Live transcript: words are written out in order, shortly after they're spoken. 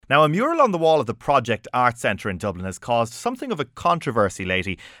Now, a mural on the wall of the Project Art Centre in Dublin has caused something of a controversy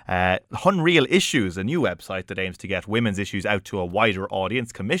lately. Unreal Issues, a new website that aims to get women's issues out to a wider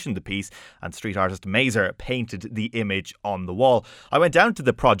audience, commissioned the piece, and street artist Mazer painted the image on the wall. I went down to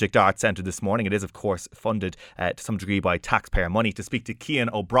the Project Art Centre this morning. It is, of course, funded to some degree by taxpayer money, to speak to Cian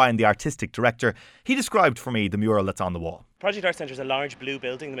O'Brien, the artistic director. He described for me the mural that's on the wall. Project Art Centre is a large blue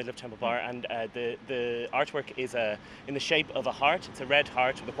building in the middle of Temple Bar, and the artwork is in the shape of a heart. It's a red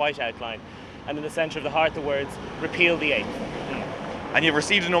heart with a white outline, and in the centre of the heart the words "Repeal the 8th." And you've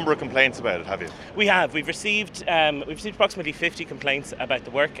received a number of complaints about it, have you? We have. We've received approximately 50 complaints about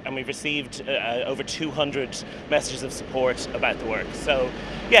the work, and we've received over 200 messages of support about the work. So,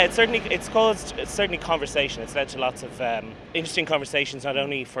 yeah, it's caused conversation. It's led to lots of interesting conversations, not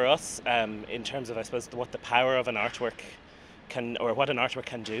only for us in terms of, I suppose, what the power of an artwork can, or what an artwork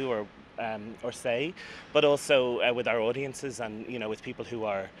can do, or say, but also with our audiences, and with people who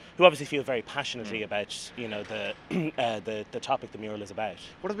obviously feel very passionately about the topic the mural is about.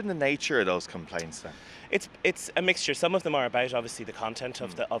 What has been the nature of those complaints then? It's a mixture. Some of them are about obviously the content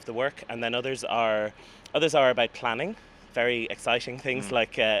of the work, and then others are about planning. Very exciting things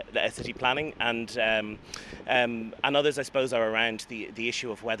like city planning, and others, I suppose, are around the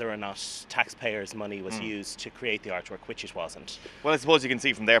issue of whether or not taxpayers' money was used to create the artwork, which it wasn't. Well, I suppose you can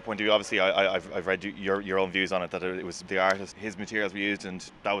see from their point of view. Obviously, I've read your own views on it, that it was the artist, his materials were used, and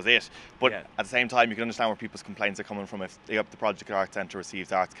that was it. But at the same time, you can understand where people's complaints are coming from. If the Project Art Centre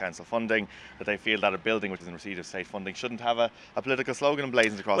receives Arts Council funding, that they feel that a building which is in receipt of state funding shouldn't have a political slogan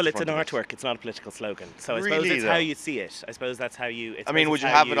emblazoned across the front. Well, it's an artwork. It's not a political slogan. So I suppose it's how you see it. I suppose that's how you. Would you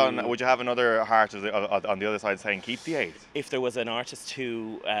have it on? Would you have another heart on the other side saying keep the 8th? If there was an artist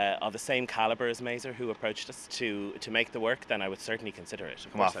who of the same calibre as Mazer who approached us to make the work, then I would certainly consider it.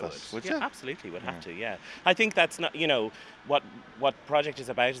 Of course I would. Would you? Yeah, absolutely, would have to. Yeah, I think that's not. What Project is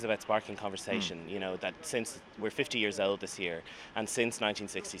about sparking conversation. That since we're 50 years old this year, and since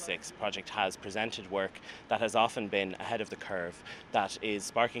 1966, Project has presented work that has often been ahead of the curve, that is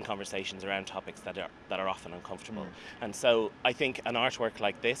sparking conversations around topics that are often uncomfortable. And so I think an artwork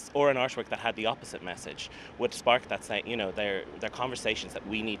like this, or an artwork that had the opposite message, would spark that. They're conversations that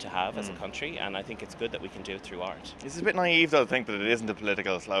we need to have as a country, and I think it's good that we can do it through art. It's a bit naive, though, to think that it isn't a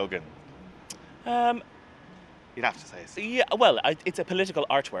political slogan. You'd have to say so. Yeah, well, it's a political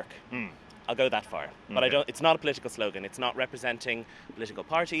artwork. I'll go that far. But it's not a political slogan. It's not representing a political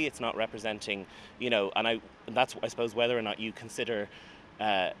party. It's not representing, and that's, I suppose, whether or not you consider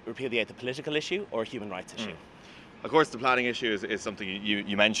Repeal the 8th a political issue or a human rights issue. Of course, the planning issue is something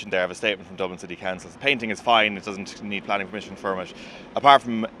you mentioned there, of a statement from Dublin City Council. Painting is fine, it doesn't need planning permission from it. Apart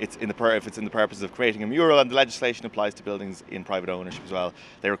from if it's in the purpose of creating a mural, and the legislation applies to buildings in private ownership as well.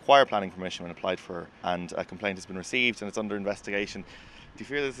 They require planning permission when applied for, and a complaint has been received and it's under investigation. Do you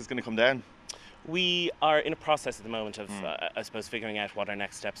fear this is going to come down? We are in a process at the moment of, I suppose, figuring out what our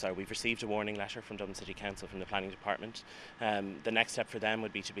next steps are. We've received a warning letter from Dublin City Council, from the planning department. The next step for them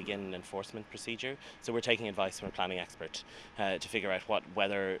would be to begin an enforcement procedure. So we're taking advice from a planning expert to figure out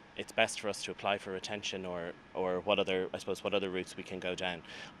whether it's best for us to apply for retention or what other routes we can go down.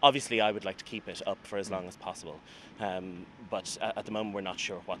 Obviously, I would like to keep it up for as long as possible, but at the moment we're not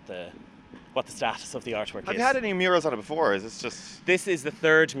sure what the status of the artwork is. Have you had any murals on it before? Is this just... This is the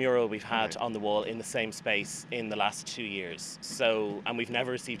third mural we've had on the wall in the same space in the last 2 years. So, and we've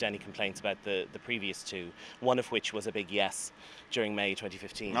never received any complaints about the previous two, one of which was a big yes during May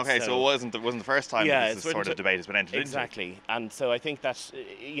 2015. Okay, so it wasn't the first time that this sort of debate has been entered into. Exactly. And so I think that,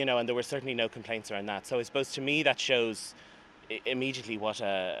 and there were certainly no complaints around that. So I suppose to me that shows immediately what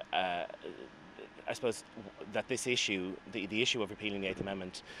I suppose that this issue, the issue of repealing the 8th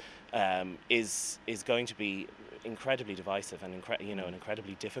Amendment, is going to be incredibly divisive and an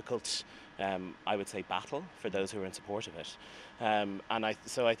incredibly difficult, I would say, battle for those who are in support of it. And I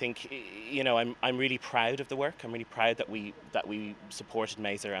think I'm really proud of the work. I'm really proud that we supported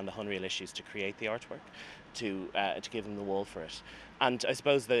Mazer and the Unreal Issues to create the artwork, to give them the wall for it. And I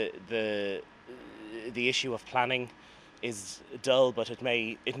suppose the issue of planning is dull, but it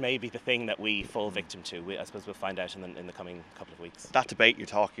may be the thing that we fall victim to. I suppose we'll find out in the coming couple of weeks. That debate you're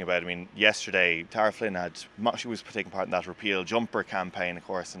talking about, I mean, yesterday Tara Flynn she was taking part in that Repeal jumper campaign, of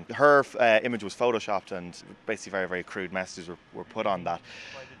course, and her image was photoshopped, and basically very, very crude messages were put on that.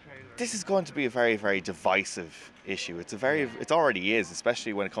 This is going to be a very, very divisive issue. It already is,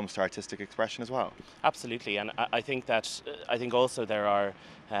 especially when it comes to artistic expression as well. Absolutely, and I think also there are,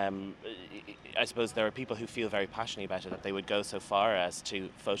 I suppose there are people who feel very passionately about it, that they would go so far as to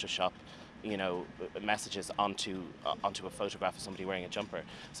Photoshop, messages onto a photograph of somebody wearing a jumper.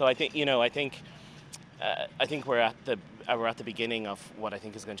 So I think I think we're at the beginning of what I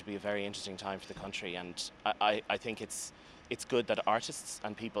think is going to be a very interesting time for the country, and I think it's good that artists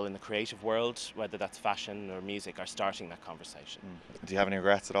and people in the creative world, whether that's fashion or music, are starting that conversation. Do you have any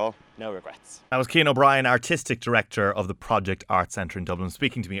regrets at all? No regrets. That was Cian O'Brien, Artistic Director of the Project Art Centre in Dublin,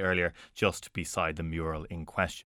 speaking to me earlier just beside the mural in question.